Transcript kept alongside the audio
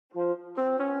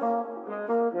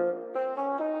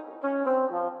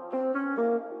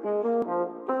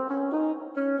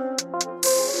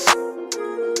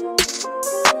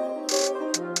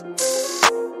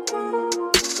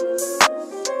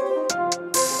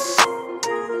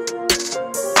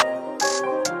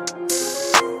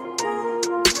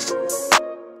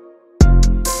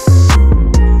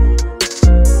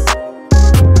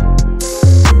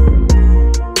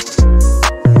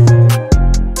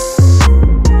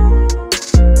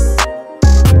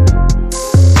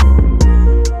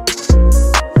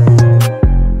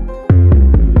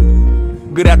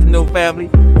family.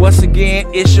 Once again,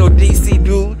 it's your DC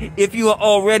dude. If you are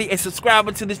already a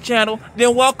subscriber to this channel,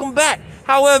 then welcome back.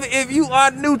 However, if you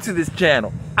are new to this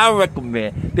channel, I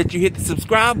recommend that you hit the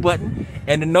subscribe button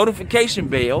and the notification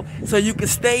bell so you can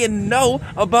stay and know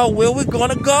about where we're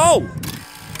gonna go.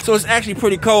 So it's actually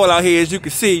pretty cold out here, as you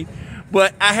can see,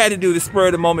 but I had to do the spur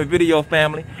of the moment video,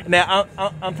 family. Now,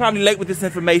 I'm probably late with this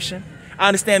information. I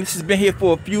understand this has been here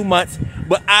for a few months,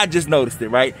 but I just noticed it,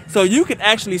 right? So you can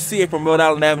actually see it from Rhode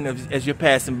Island Avenue as you're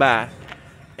passing by.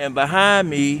 And behind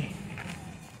me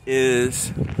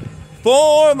is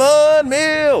Foreman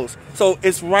Mills. So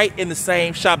it's right in the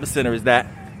same shopping center as that.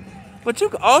 But you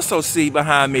can also see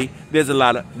behind me, there's a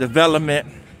lot of development.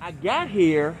 I got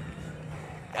here,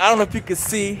 I don't know if you can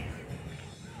see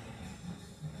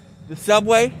the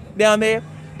subway down there.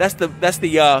 That's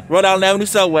the Rhode Island Avenue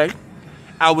subway.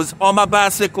 I was on my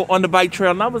bicycle on the bike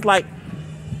trail, and I was like,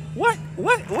 what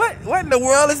in the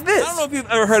world is this? I don't know if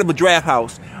you've ever heard of a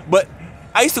Drafthouse, but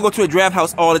I used to go to a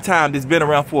Drafthouse all the time. That's been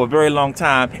around for a very long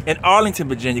time in Arlington,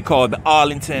 Virginia, called the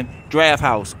Arlington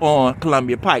Drafthouse on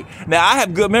Columbia Pike. Now, I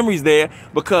have good memories there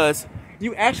because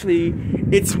you actually,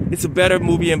 it's a better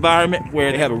movie environment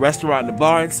where they have a restaurant and a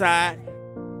bar inside.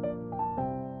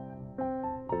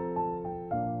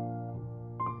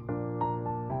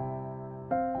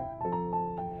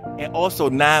 And also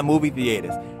 9 movie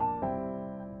theaters.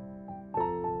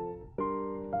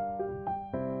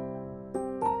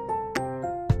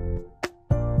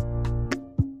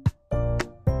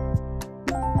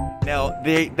 Now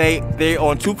they're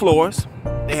on 2 floors.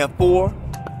 They have 4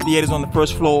 theaters on the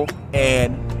first floor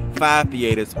and 5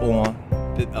 theaters on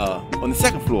the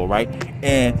second floor, right?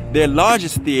 And their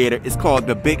largest theater is called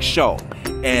the Big Show,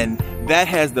 and that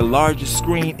has the largest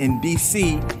screen in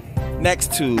DC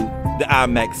next to the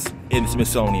IMAX in the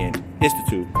Smithsonian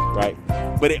Institute, right?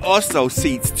 But it also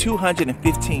seats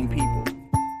 215 people.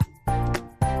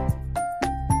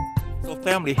 So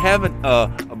family, having a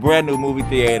brand new movie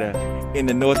theater in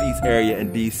the Northeast area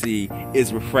in DC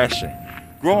is refreshing.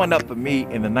 Growing up for me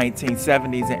in the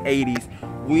 1970s and 80s,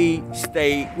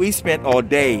 we spent all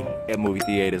day at movie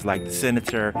theaters like the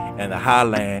Senator and the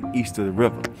Highland east of the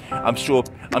river. I'm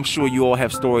sure you all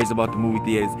have stories about the movie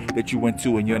theaters that you went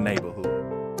to in your neighborhood.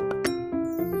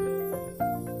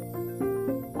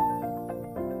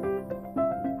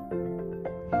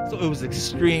 So it was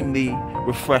extremely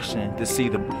refreshing to see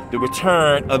the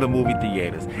return of the movie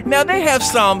theaters. Now they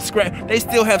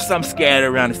still have some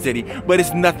scattered around the city, but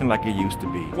it's nothing like it used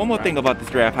to be. One more thing about this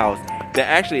Drafthouse that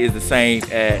actually is the same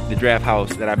as the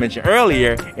Drafthouse that I mentioned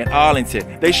earlier in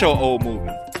Arlington. They show old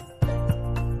movies.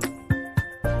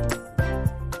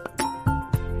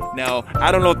 Now,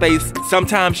 I don't know if they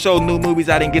sometimes show new movies.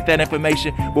 I didn't get that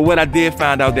information, but what I did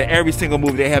find out that every single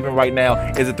movie they're having right now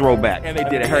is a throwback. And they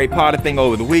did a Harry Potter thing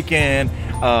over the weekend.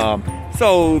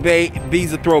 So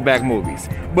these are throwback movies.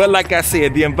 But like I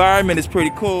said, the environment is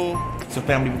pretty cool. So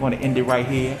family, we're going to end it right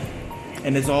here.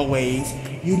 And as always,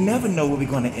 you never know where we're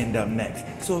going to end up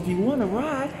next. So if you want to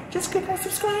ride, just click on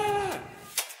subscribe.